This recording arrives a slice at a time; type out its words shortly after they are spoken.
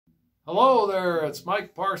Hello there, it's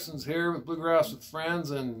Mike Parsons here with Bluegrass with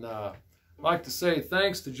Friends, and I'd like to say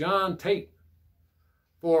thanks to John Tate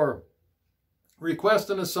for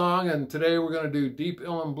requesting a song. And today we're going to do Deep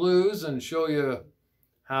Elem Blues and show you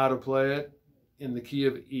how to play it in the key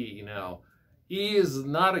of E. Now, E is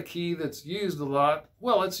not a key that's used a lot.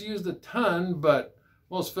 Well, it's used a ton, but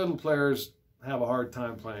most fiddle players have a hard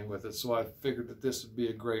time playing with it, so I figured that this would be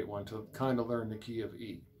a great one to kind of learn the key of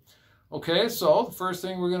E. Okay, so the first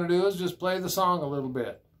thing we're going to do is just play the song a little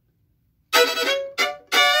bit. If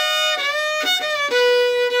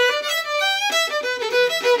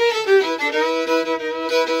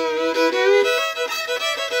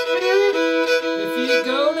you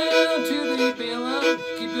go down to Deep Elem,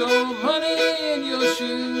 keep your money in your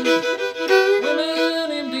shoes.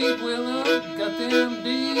 Women in Deep Elem got them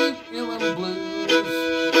Deep Elem blues.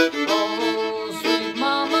 Oh, sweet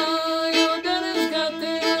mama, your daddy's got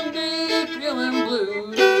them Deep Elem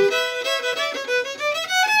blues.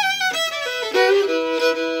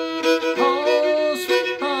 Oh,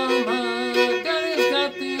 sweet mama, daddy's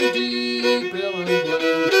got them Deep Elem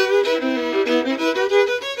blues.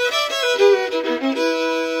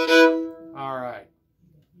 All right,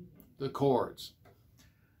 the chords.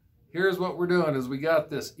 Here's what we're doing is we got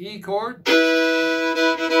this E chord,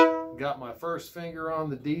 got my first finger on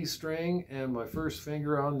the D string and my first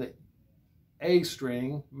finger on the A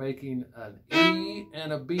string, making an E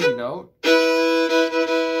and a B note. Now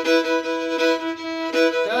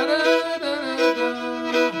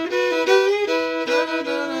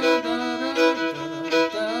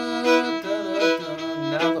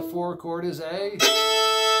the 4 chord is A.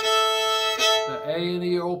 The A and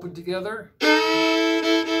E are open together.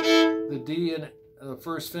 The D and the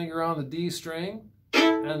first finger on the D string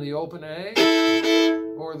and the open A,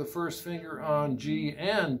 or the first finger on G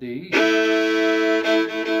and D. There's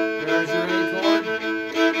your A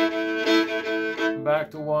chord.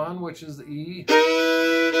 Back to 1, which is the E.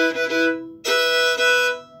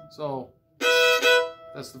 So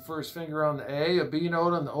that's the first finger on the A B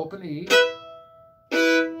note on the open E,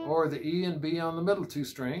 or the E and B on the middle 2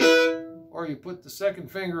 strings, or you put the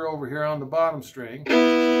second finger over here on the bottom string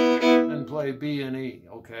and play B and E,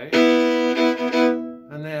 okay?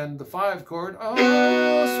 And then the 5 chord, oh,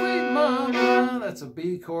 sweet mama, that's a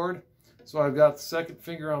B chord. So I've got the second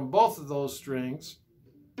finger on both of those strings,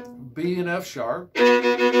 B and F sharp.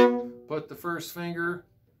 Put the first finger,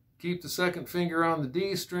 keep the second finger on the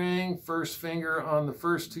D string, first finger on the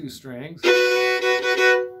first 2 strings.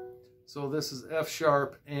 So this is F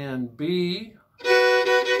sharp and B.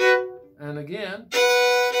 And again,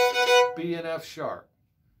 B and F sharp.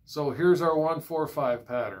 So here's our 1-4-5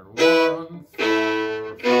 pattern. 1,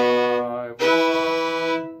 4, 5,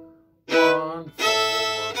 1, 1,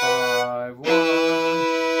 4, 5, 1.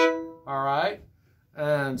 All right,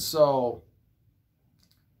 and so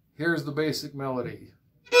here's the basic melody.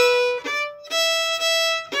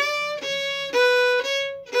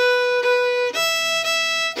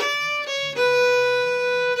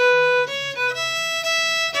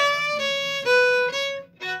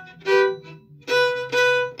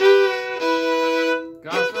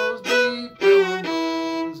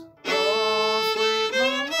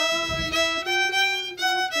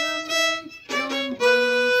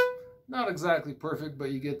 Exactly perfect,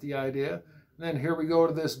 but you get the idea. And then here we go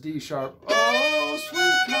to this D sharp. Oh,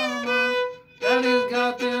 sweet mama, daddy's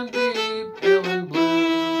got them Deep Elem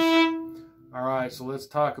blues. All right, so let's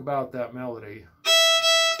talk about that melody.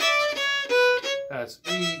 That's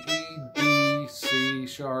E, E, D, C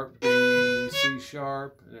sharp, B, C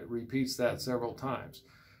sharp, and it repeats that several times.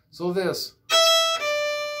 So that's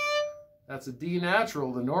a D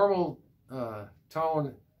natural. The normal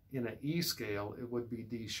tone in an E scale, it would be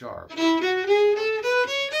D sharp.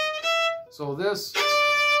 So this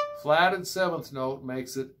flatted 7th note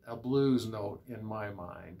makes it a blues note in my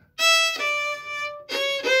mind.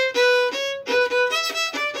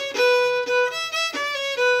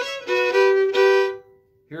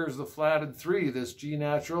 Here's the flatted 3, this G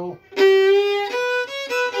natural.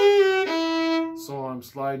 So I'm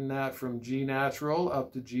sliding that from G natural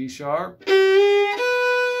up to G sharp.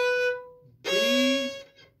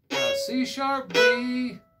 C sharp,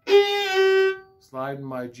 B, sliding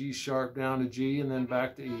my G sharp down to G and then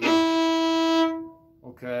back to E.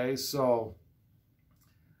 Okay, so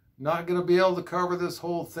not going to be able to cover this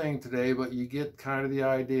whole thing today, but you get kind of the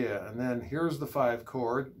idea. And then here's the 5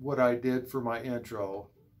 chord, what I did for my intro.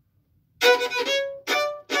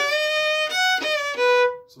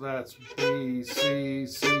 So that's B, C,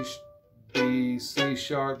 C, B, C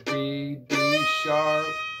sharp, B, D sharp,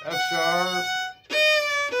 F sharp.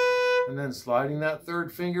 And then sliding that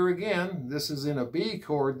 3rd finger again. This is in a B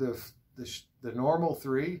chord. The the normal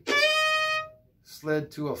 3,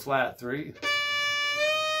 slid to a flat 3,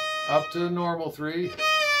 up to the normal 3,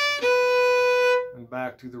 and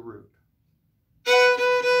back to the root.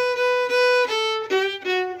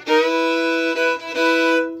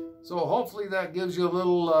 So hopefully that gives you a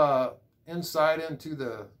little insight into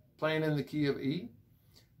the playing in the key of E.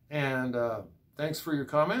 And thanks for your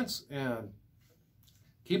comments, and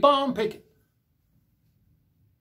keep on picking.